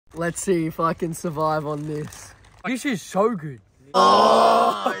Let's see if I can survive on this. This is so good.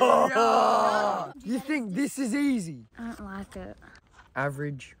 Oh, yeah. You think this is easy? I don't like it.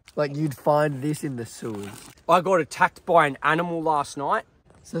 Average. Like you'd find this in the sewers. I got attacked by an animal last night.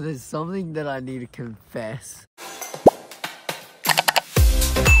 So there's something that I need to confess.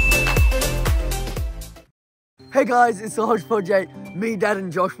 Hey guys, it's the Hodgepodge 8. Me, Dad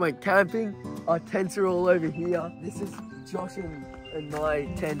and Josh went camping. Our tents are all over here. This is Josh and my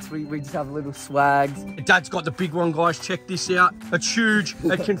tents. We just have little swags. Dad's got the big one, guys. Check this out. It's huge.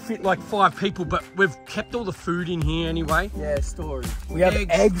 It can fit like 5 people, but we've kept all the food in here anyway. Yeah, storage. We have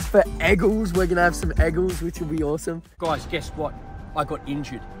eggs for eggles. We're gonna have some eggles, which will be awesome. Guys, guess what? I got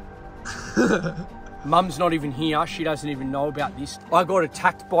injured. Mum's not even here. She doesn't even know about this. I got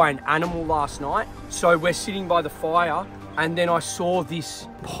attacked by an animal last night. So we're sitting by the fire and then I saw this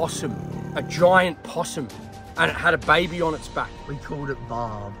possum, a giant possum, and it had a baby on its back. We called it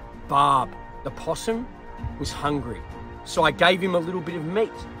Barb. Barb. The possum was hungry. So I gave him a little bit of meat.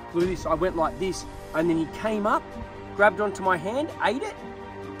 Blew this, I went like this, and then he came up, grabbed onto my hand, ate it,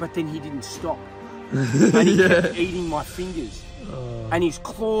 but then he didn't stop. And he kept eating my fingers. And his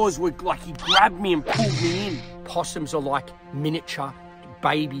claws were like, he grabbed me and pulled me in. Possums are like miniature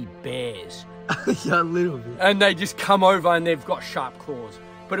baby bears. Yeah, a little bit. And they just come over and they've got sharp claws.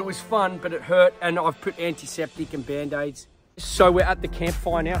 But it was fun, but it hurt. And I've put antiseptic and Band-Aids. So we're at the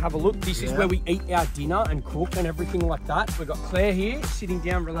campfire now. Have a look. This is where we eat our dinner and cook and everything like that. We've got Claire here, sitting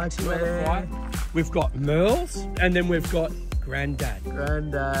down, relaxing by the fire. We've got Merles, and then we've got Granddad.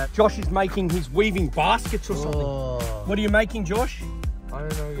 Granddad. Josh is making his weaving baskets or something. What are you making, Josh? I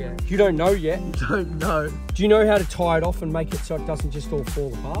don't know yet. You don't know yet? You don't know. Do you know how to tie it off and make it so it doesn't just all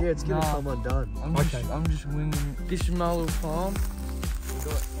fall apart? Yeah, it's gonna come undone. I'm just winging it. This is my little farm.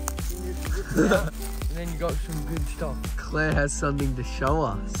 And then you got some good stuff. Claire has something to show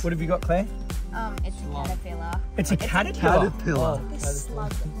us. What have you got, Claire? It's a caterpillar. It's a caterpillar. Caterpillar. This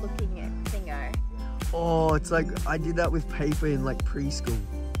slug-looking thingo. Oh, it's like I did that with paper in like preschool.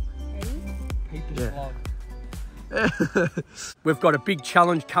 Ready? Paper slug. We've got a big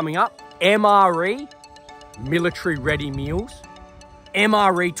challenge coming up. MRE, military ready meals.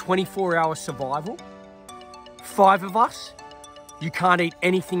 MRE, 24-hour survival. 5 of us, you can't eat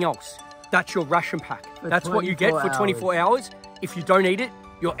anything else. That's your ration pack. That's what you get for 24 hours. If you don't eat it,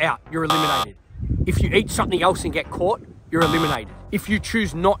 you're out, you're eliminated. If you eat something else and get caught, you're eliminated. If you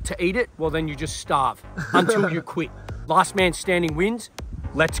choose not to eat it, well then you just starve until you quit. Last man standing wins.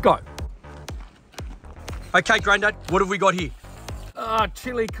 Let's go. Okay, Grandad, what have we got here? Oh,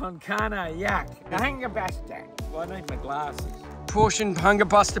 chili con carne, yak. Hunger buster. Well, I need my glasses. Portion hunger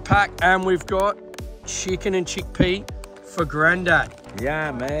buster pack, and we've got chicken and chickpea for Grandad.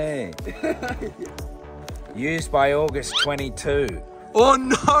 Yummy. Used by August 22. Oh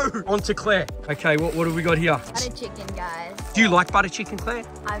no! On to Claire. Okay, what have we got here? Butter chicken, guys. Do you like butter chicken, Claire?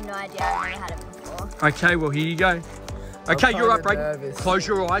 I have no idea. I've never had it before. Okay, well here you go. Okay, you're up, Brayden. Nervous. Close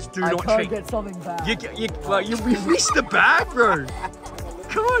your eyes. Do I not can't cheat. get something back. You missed the bag, bro.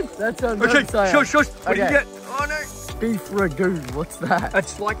 Come on. That's on Okay, shush. What do you get? Oh no. Beef ragoon. What's that?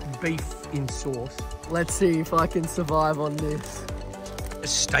 It's like beef in sauce. Let's see if I can survive on this. A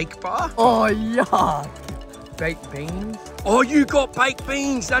steak bar? Oh, yuck. Baked beans. Oh, you got baked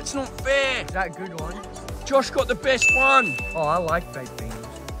beans. That's not fair. Is that a good one? Josh got the best one. Oh, I like baked beans.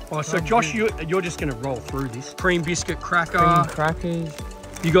 Oh, so Josh, you're just going to roll through this. Cream biscuit cracker. Cream crackers.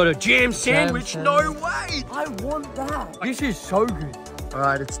 You got a jam sandwich. Jam No way. I want that. This is so good. All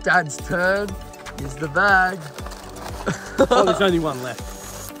right, it's Dad's turn. Here's the bag. Oh, there's only one left.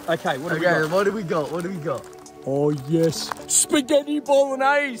 Okay, what have we got? What do we got? What do we got? Oh, yes. Spaghetti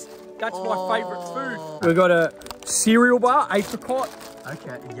bolognese. That's my favourite food. We've got a cereal bar, apricot.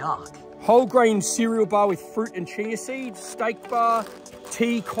 Okay, yuck. Whole grain cereal bar with fruit and chia seeds. Steak bar,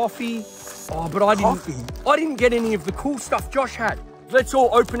 tea, coffee. Oh, but I didn't get any of the cool stuff Josh had. Let's all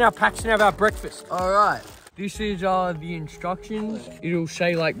open our packs and have our breakfast. All right. This is the instructions. It'll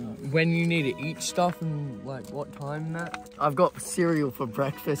say like when you need to eat stuff and like what time and that. I've got cereal for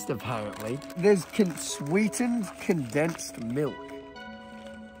breakfast, apparently. There's sweetened condensed milk.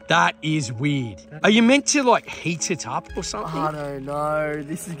 That is weird. Are you meant to like heat it up or something? I don't know.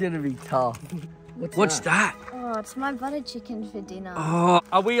 This is going to be tough. What's that? Oh, it's my butter chicken for dinner. Oh,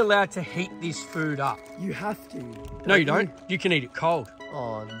 are we allowed to heat this food up? You have to. No, you don't. You can eat it cold.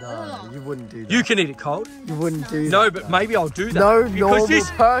 Oh no, you wouldn't do that. You can eat it cold. You wouldn't do that. No, but maybe I'll do that. No because normal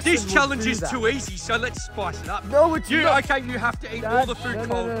person this would challenge do is that. too easy, so let's spice it up. No, it's not. Okay, you have to eat Dad, all the food no,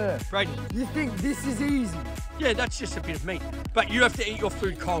 cold. no. Brady. You think this is easy? Yeah, that's just a bit of meat. But you have to eat your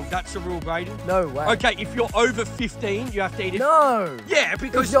food cold. That's the rule, Brady. No way. Okay, if you're over 15, you have to eat it. No. Yeah,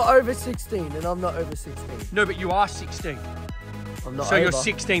 Because because... you're over 16 and I'm not over 16. No, but you are 16. I'm not So over. you're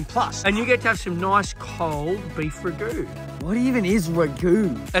 16 plus. And you get to have some nice cold beef ragu. What even is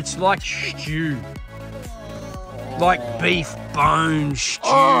ragu? It's like stew. Like beef bone stew.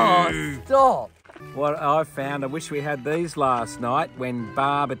 Oh, stop. What I found, I wish we had these last night when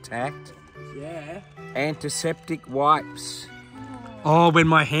Barb attacked. Yeah. Antiseptic wipes. Oh, when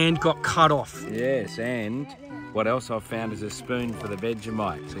my hand got cut off. Yes, and what else I found is a spoon for the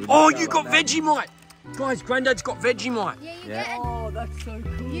Vegemite. So Oh, just you go got like that. Vegemite. Guys, Granddad's got Vegemite. Yeah. Oh, that's so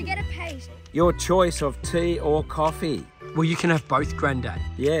cool. You get a paste. Your choice of tea or coffee. Well, you can have both, Granddad.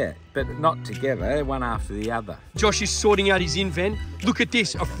 Yeah, but not together, one after the other. Josh is sorting out his in-ven. Look at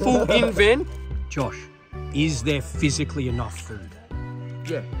this, a full in-ven. Josh, is there physically enough food?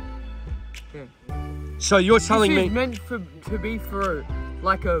 Yeah. So you're telling This is me... meant to be for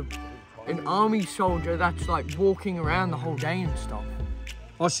like an army soldier that's like walking around the whole day and stuff.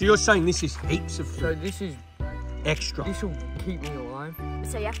 Oh, so you're saying this is heaps of So food. this Extra. will keep me alive.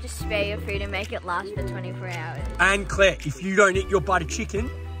 So you have to spare your food and make it last for 24 hours. And Claire, if you don't eat your butter chicken,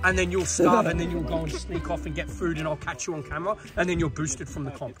 and then you'll starve, and then you'll go and sneak off and get food, and I'll catch you on camera, and then you're boosted from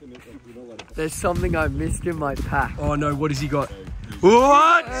the comp. There's something I missed in my pack. Oh no, what has he got?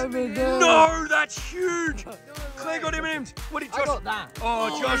 What? M&Ms. No, that's huge. Claire got M&Ms. What did Josh? I got that.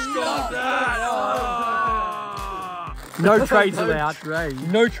 Oh, Josh got that. Oh. No trades allowed.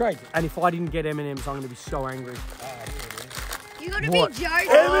 No trade. And if I didn't get M&Ms, I'm going to be so angry. You gotta What? be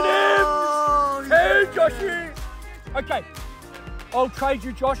joking. M&Ms. Hey, Joshy. Okay, I'll trade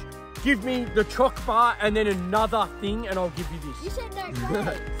you, Josh. Give me the choc bar and then another thing, and I'll give you You this. said no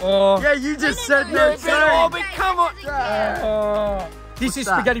trade. Oh. Yeah, you just said no no, trade. oh, but come on. This is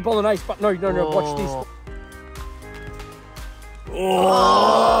that? spaghetti bolognese, but no, watch this.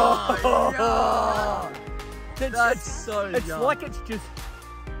 Oh, that's so It's yum. like it's just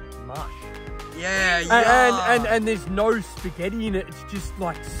mush. Yeah, And there's no spaghetti in it. It's just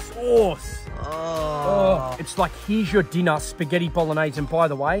like sauce. Oh. It's like, here's your dinner, spaghetti bolognese. And by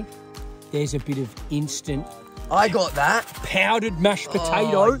the way, there's a bit of instant I got that. powdered mashed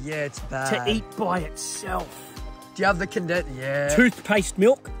potato Oh, yeah, it's bad. to eat by itself. Do you have the condensed? Yeah. Toothpaste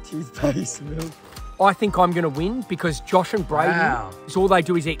milk. Toothpaste milk. I think I'm going to win because Josh and Brady, Wow. is all they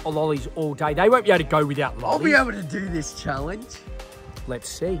do is eat lollies all day. They won't be able to go without lollies. I'll be able to do this challenge Let's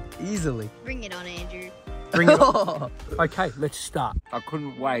see. easily. Bring it on, Andrew. Bring it on. Okay, let's start. I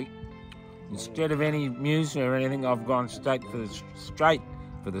couldn't wait. Instead of any muesli or anything, I've gone straight for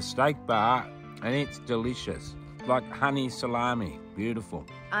the steak bar, and it's delicious. Like honey salami, beautiful.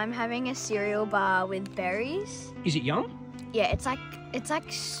 I'm having a cereal bar with berries. Is it yum? Yeah, it's like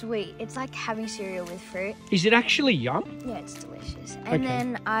sweet. It's like having cereal with fruit. Is it actually yum? Yeah, it's delicious. And Okay.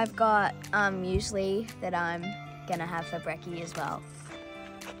 then I've got muesli that I'm gonna have for brekkie as well.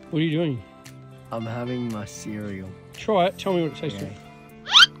 What are you doing? I'm having my cereal. Try it. Tell me what it tastes like.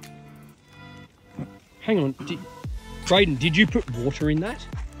 Hang on. Brayden, did you put water in that?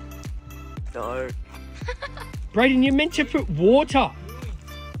 No. Brayden, you're meant to put water.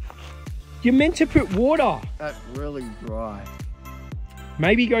 You're meant to put water. That's really dry.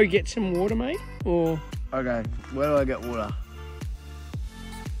 Maybe go get some water, mate. Or Okay, where do I get water?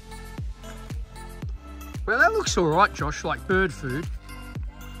 well, that looks all right, Josh. Like bird food.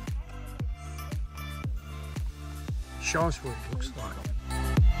 Show us what it looks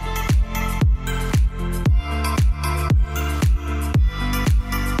like.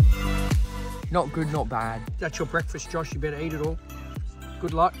 Not good, not bad. That's your breakfast, Josh. You better eat it all.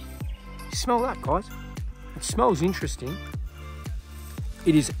 Good luck. Smell that, guys. It smells interesting.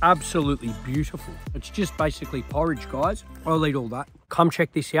 It is absolutely beautiful. It's just basically porridge, guys. I'll eat all that. Come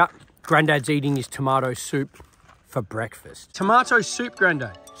check this out. Granddad's eating his tomato soup for breakfast. Tomato soup,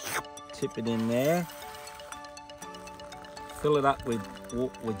 Granddad. Tip it in there. Fill it up with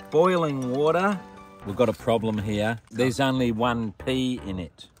boiling water. We've got a problem here. There's only one pea in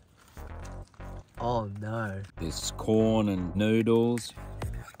it. Oh no. There's corn and noodles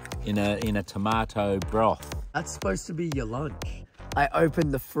in a tomato broth. That's supposed to be your lunch. I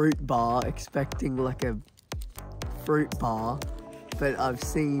opened the fruit bar expecting like a fruit bar, but I've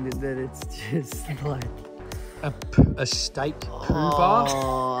seen that it's just like A steak poo bar.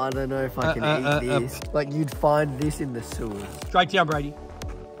 oh, I don't know if I can eat this. Like you'd find this in the sewers. Straight down, Brady.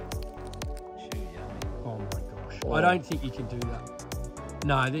 Oh my gosh. I don't think you can do that.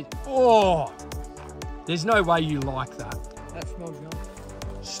 No, oh, there's no way you like that. That smells yum.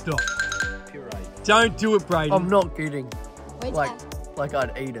 Stop. Don't do it, Brayden. I'm not kidding. Wait, Like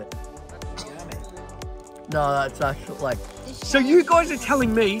I'd eat it. No, that's actually like, So you guys are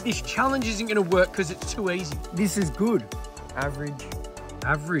telling me this challenge isn't going to work because it's too easy? this is good. Average.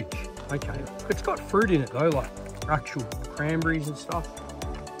 Average. Okay. It's got fruit in it though, like actual cranberries and stuff.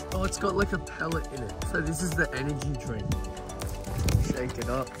 Oh, it's got like a pellet in it. So this is the energy drink. Shake it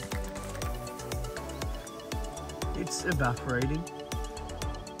up. It's evaporating.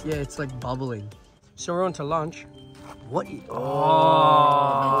 Yeah, it's like bubbling. So we're on to lunch. What? That's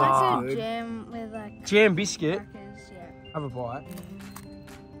good. a jam with like Jam biscuit. crackers, yeah. Have a bite.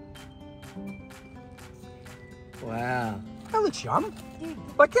 Wow. That looks yum.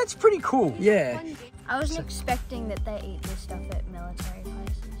 Like that's pretty cool. Yeah. I wasn't expecting that they eat this stuff at military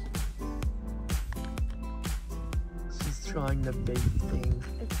places. She's trying the big thing.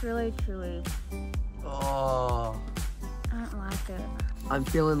 It's really chewy. Oh. I don't like it. I'm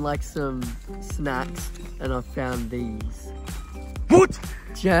feeling like some snacks, and I found these. What?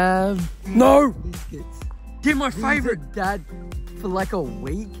 Jam No. biscuits. They're my These are favourite. Dad, for like a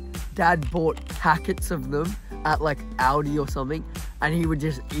week, Dad bought packets of them at like Aldi or something, and he would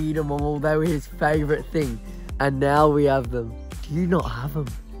just eat them all. They were his favourite thing. And now we have them. Do you not have them?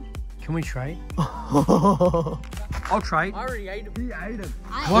 Can we trade? He I'll trade. I already ate them. ate them.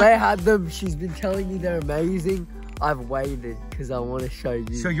 I Claire had them. She's been telling me they're amazing. I've waited because I want to show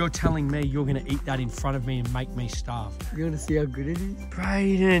you. So you're telling me you're going to eat that in front of me and make me starve? You want to see how good it is?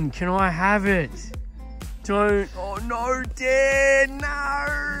 Brayden, can I have it? Don't. Oh no, Dad,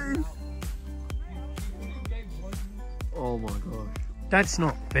 no. Oh my gosh. That's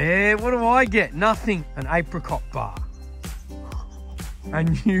not fair. What do I get? Nothing. An apricot bar.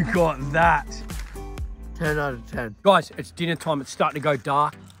 And you got that. 10 out of 10. Guys, it's dinner time. It's starting to go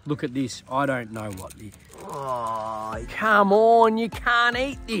dark. Look at this. I don't know what this. Oh, Come on, you can't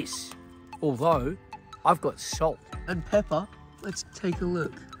eat this. Although, I've got salt. and pepper. Let's take a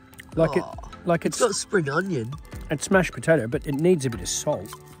look. Like Oh, like it's got spring onion. it's mashed potato, but it needs a bit of salt.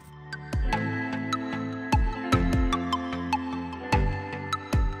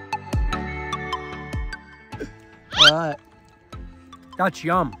 All right. That's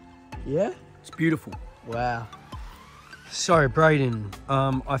yum. Yeah? It's beautiful. Wow. So, Brayden,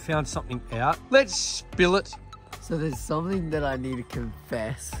 I found something out. Let's spill it. So there's something that I need to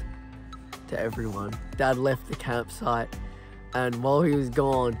confess to everyone. Dad left the campsite, and while he was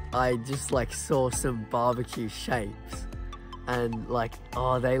gone, I just like saw some barbecue shapes, and like,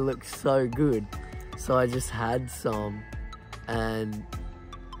 oh, they look so good. So I just had some, and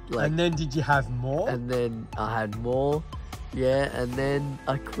like, And then did you have more? and then I had more, yeah, and then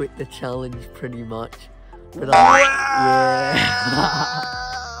I quit the challenge pretty much. But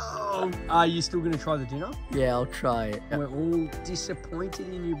Are you still going to try the dinner? yeah, I'll try it. We're all disappointed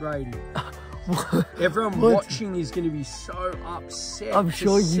in you, Brady. Everyone What? watching is going to be so upset. I'm to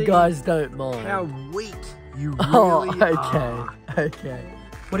sure you see guys don't mind. how weak you really Oh, okay, are. okay.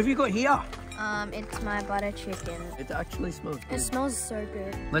 What have you got here? it's my butter chicken. It actually smells It good. smells so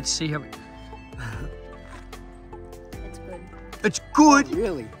good. Let's see how. It's good. It's good. Oh,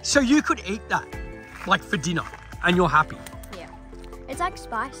 really? So you could eat that, like for dinner, and you're happy. Yeah. It's like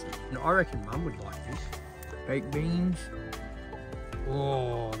spicy. No, I reckon Mum would like this. Baked beans.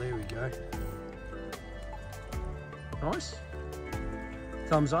 Oh, there we go. Nice.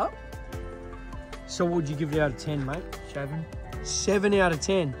 Thumbs up. So what would you give it out of 10, mate? 7. 7 out of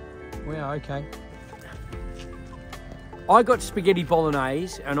 10. Wow, okay. I got spaghetti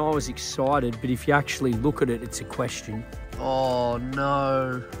bolognese and I was excited, but if you actually look at it, it's a question. Oh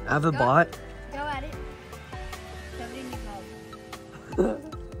no. Have a Go. bite. Go at it. Shove it in your mouth.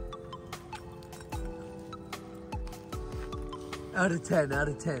 Out of 10, out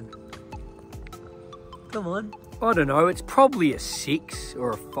of 10. Come on. I don't know, it's probably a 6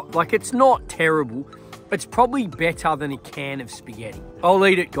 or a 5. Like, it's not terrible. It's probably better than a can of spaghetti. I'll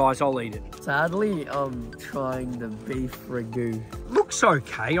eat it, guys, I'll eat it. Sadly, I'm trying the beef ragu. Looks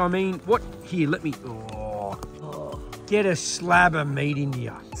okay. I mean, what? Here, let me. Oh, get a slab of meat in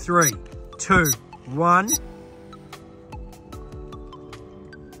here. 3, 2, 1.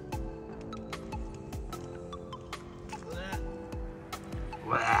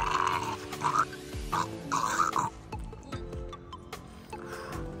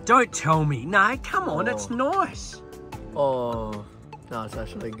 Don't tell me. No, come on, it's nice. Oh, no, it's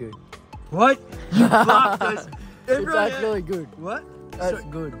actually good. What? You bluffed us. It's actually good. What? That's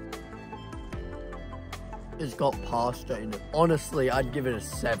good. It's got pasta in it. Honestly, I'd give it a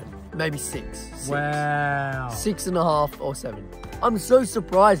 7. maybe 6. Wow. 6.5 or 7. I'm so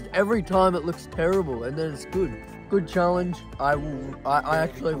surprised every time it looks terrible and then it's good. Good challenge. I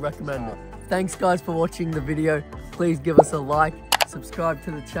actually recommend it. Thanks guys for watching the video. Please give us a like, subscribe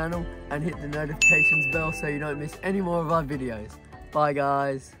to the channel and hit the notifications bell so you don't miss any more of our videos. Bye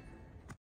guys.